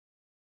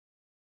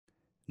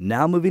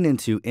Now moving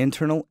into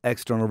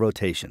internal-external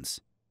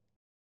rotations.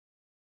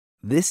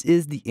 This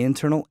is the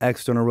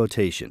internal-external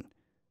rotation.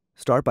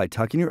 Start by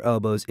tucking your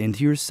elbows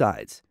into your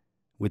sides.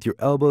 With your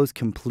elbows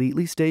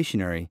completely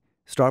stationary,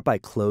 start by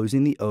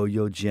closing the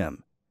OYO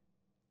Gym.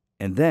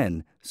 And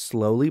then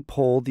slowly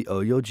pull the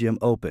OYO Gym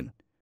open.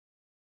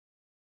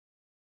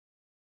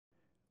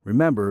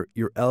 Remember,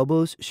 your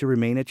elbows should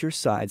remain at your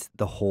sides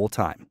the whole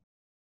time.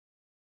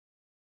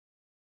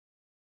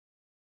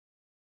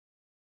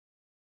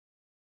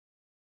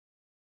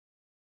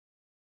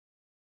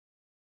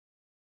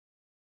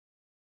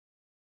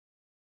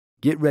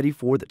 Get ready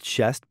for the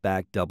chest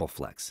back double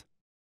flex.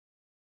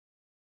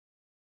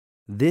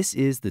 This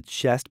is the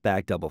chest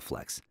back double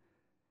flex.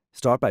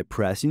 Start by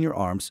pressing your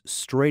arms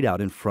straight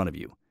out in front of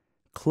you,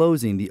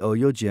 closing the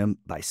OYO Gym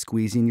by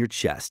squeezing your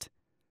chest.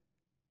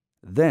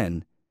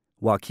 Then,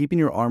 while keeping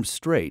your arms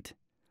straight,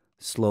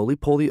 slowly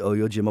pull the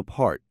OYO Gym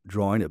apart,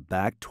 drawing it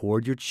back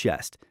toward your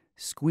chest,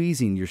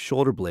 squeezing your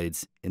shoulder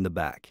blades in the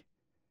back.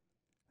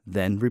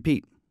 Then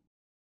repeat.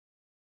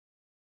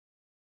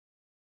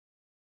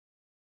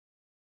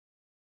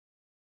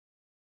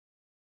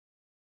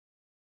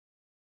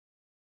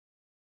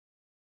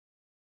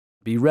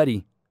 Be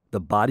ready, the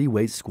body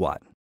weight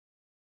squat.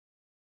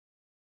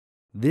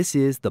 This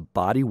is the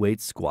body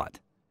weight squat.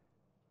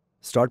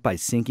 Start by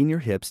sinking your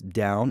hips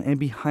down and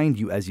behind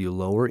you as you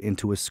lower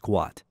into a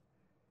squat.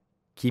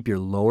 Keep your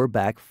lower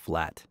back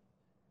flat.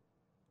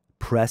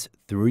 Press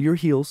through your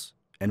heels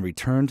and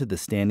return to the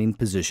standing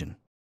position.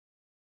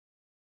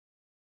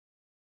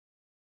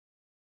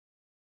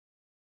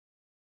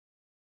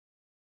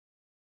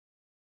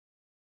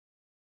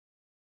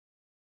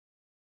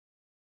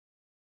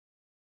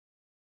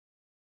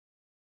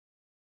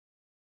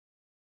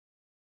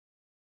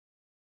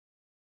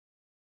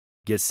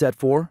 Get set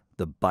for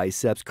the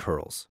biceps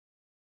curls.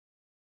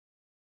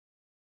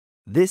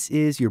 This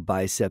is your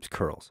biceps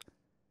curls.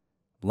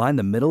 Line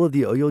the middle of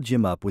the OYO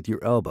Gym up with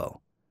your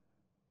elbow.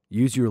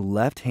 Use your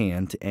left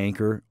hand to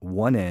anchor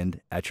one end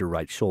at your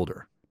right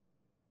shoulder.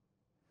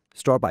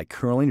 Start by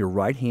curling your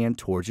right hand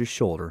towards your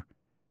shoulder,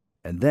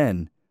 and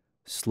then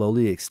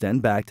slowly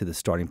extend back to the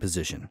starting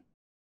position.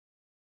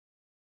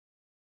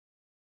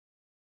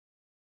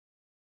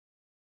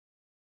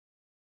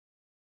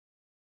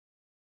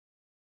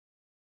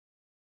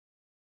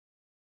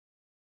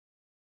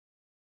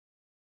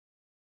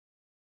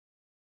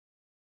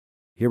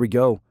 Here we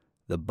go,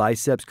 the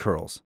biceps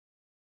curls.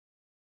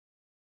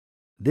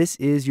 This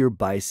is your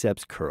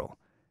biceps curl.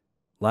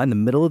 Line the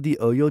middle of the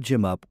OYO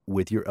Gym up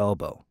with your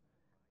elbow.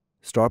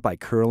 Start by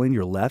curling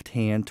your left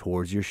hand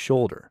towards your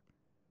shoulder.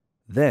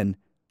 Then,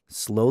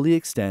 slowly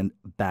extend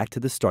back to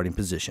the starting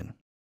position.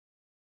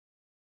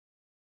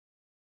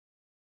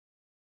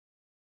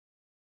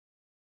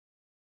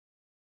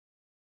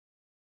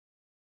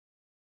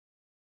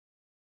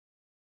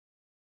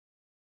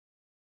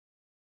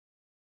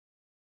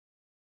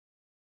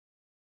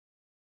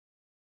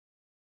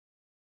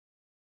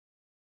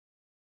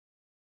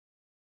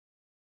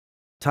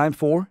 Time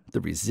for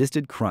the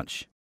resisted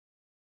crunch.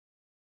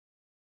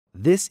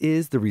 This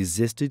is the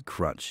resisted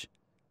crunch.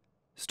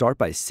 Start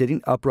by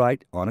sitting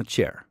upright on a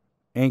chair,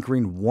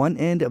 anchoring one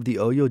end of the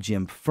OYO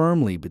Gym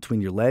firmly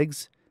between your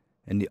legs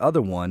and the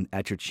other one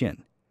at your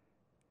chin.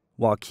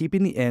 While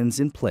keeping the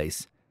ends in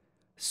place,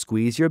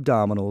 squeeze your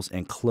abdominals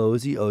and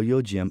close the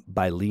OYO Gym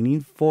by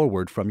leaning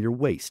forward from your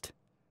waist.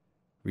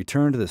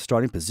 Return to the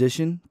starting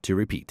position to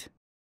repeat.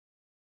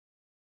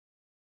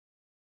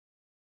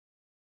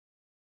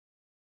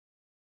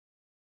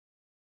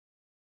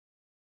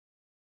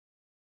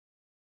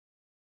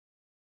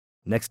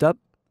 Next up,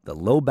 the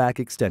low back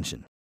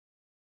extension.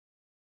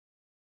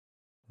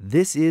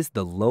 This is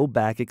the low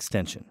back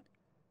extension.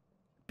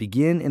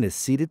 Begin in a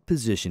seated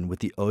position with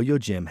the OYO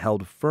Gym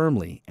held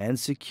firmly and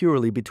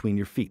securely between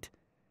your feet.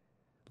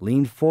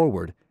 Lean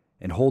forward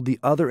and hold the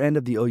other end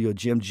of the OYO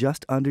Gym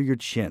just under your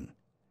chin.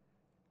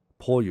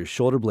 Pull your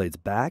shoulder blades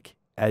back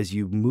as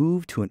you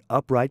move to an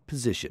upright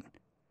position.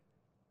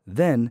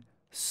 Then,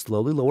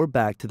 slowly lower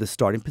back to the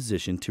starting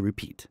position to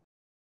repeat.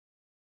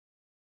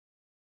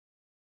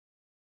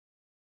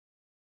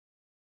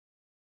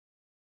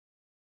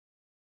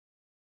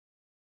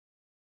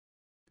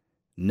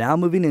 Now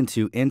moving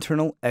into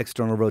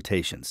internal-external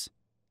rotations.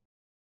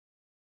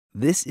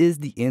 This is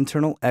the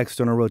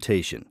internal-external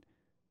rotation.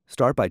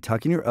 Start by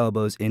tucking your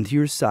elbows into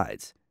your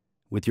sides.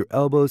 With your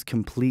elbows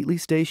completely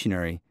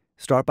stationary,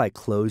 start by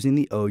closing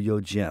the OYO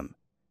Gym.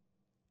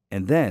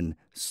 And then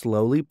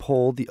slowly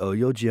pull the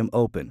OYO Gym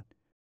open.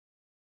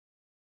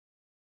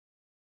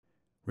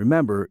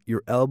 Remember,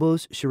 your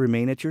elbows should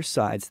remain at your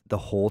sides the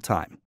whole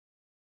time.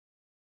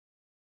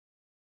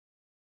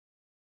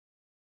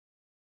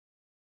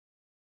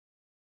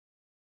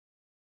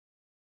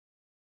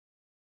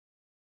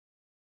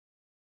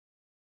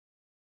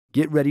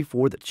 Get ready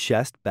for the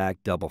chest back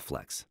double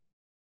flex.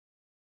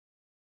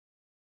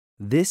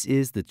 This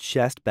is the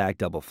chest back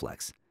double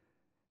flex.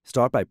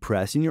 Start by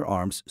pressing your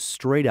arms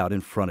straight out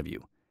in front of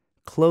you,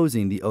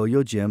 closing the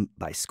OYO Gym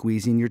by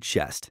squeezing your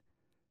chest.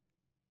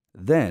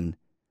 Then,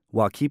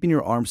 While keeping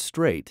your arms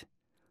straight,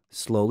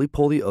 slowly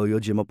pull the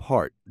OYO Gym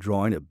apart,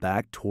 drawing it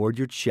back toward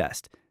your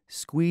chest,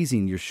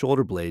 squeezing your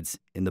shoulder blades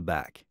in the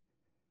back.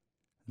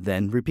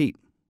 Then repeat.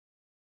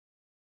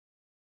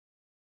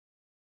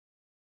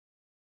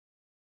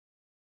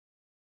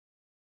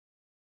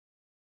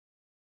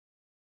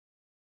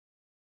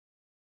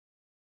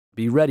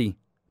 Be ready,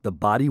 the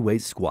body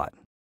weight squat.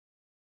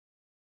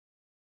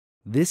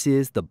 This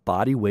is the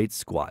body weight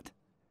squat.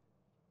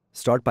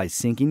 Start by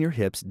sinking your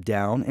hips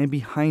down and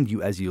behind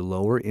you as you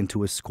lower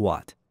into a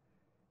squat.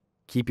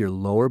 Keep your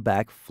lower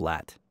back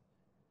flat.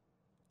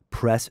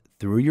 Press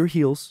through your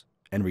heels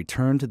and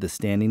return to the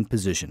standing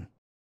position.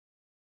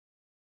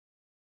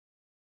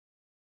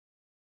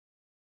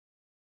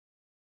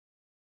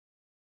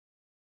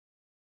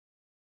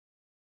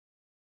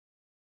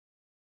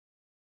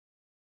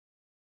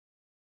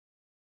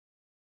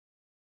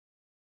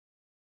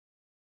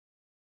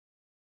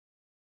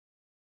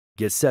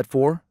 Get set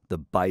for the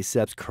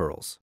biceps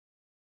curls.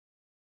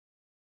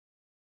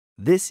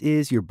 This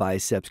is your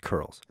biceps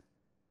curls.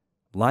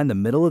 Line the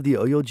middle of the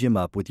OYO Gym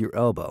up with your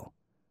elbow.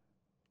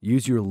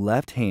 Use your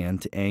left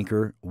hand to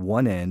anchor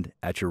one end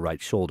at your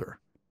right shoulder.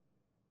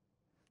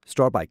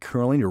 Start by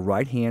curling your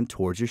right hand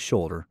towards your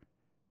shoulder,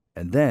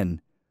 and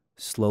then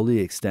slowly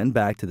extend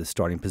back to the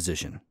starting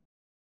position.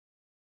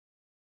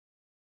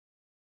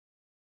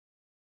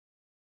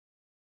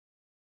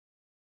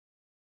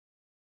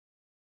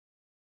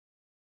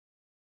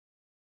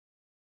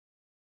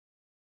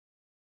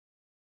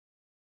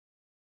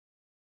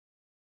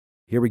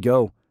 Here we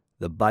go,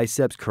 the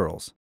biceps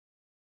curls.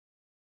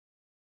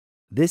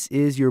 This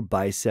is your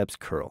biceps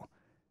curl.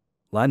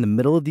 Line the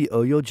middle of the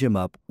OYO Gym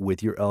up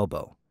with your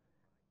elbow.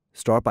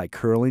 Start by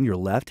curling your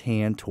left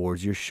hand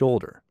towards your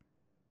shoulder.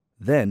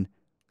 Then,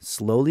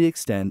 slowly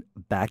extend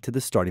back to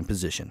the starting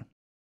position.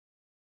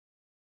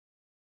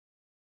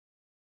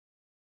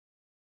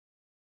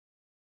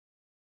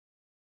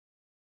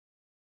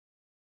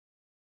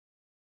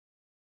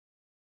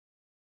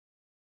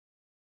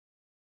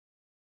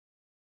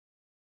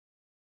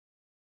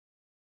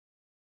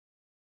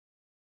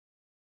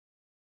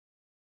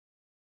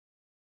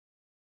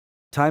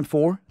 Time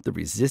for the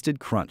resisted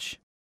crunch.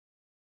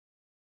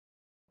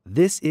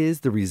 This is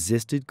the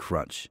resisted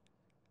crunch.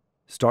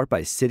 Start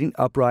by sitting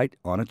upright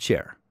on a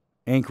chair,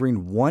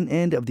 anchoring one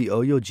end of the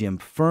OYO Gym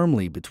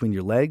firmly between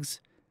your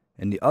legs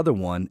and the other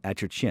one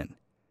at your chin.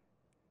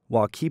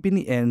 While keeping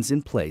the ends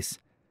in place,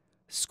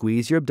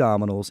 squeeze your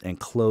abdominals and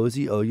close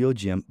the OYO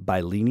Gym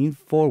by leaning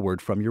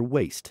forward from your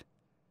waist.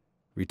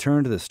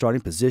 Return to the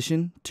starting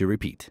position to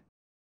repeat.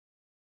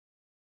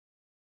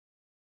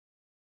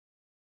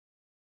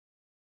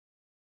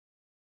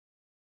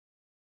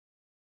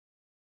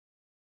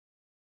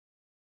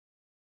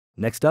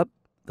 Next up,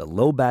 the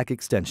low back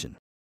extension.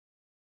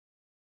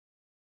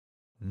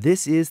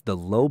 This is the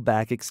low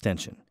back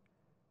extension.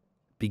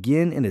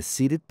 Begin in a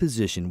seated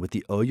position with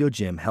the OYO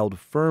Gym held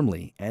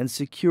firmly and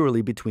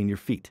securely between your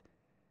feet.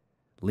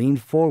 Lean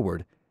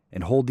forward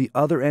and hold the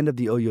other end of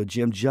the OYO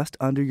Gym just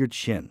under your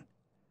chin.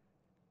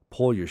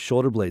 Pull your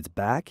shoulder blades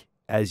back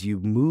as you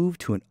move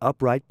to an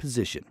upright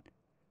position.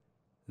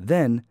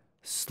 Then,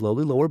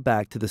 slowly lower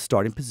back to the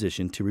starting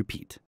position to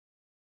repeat.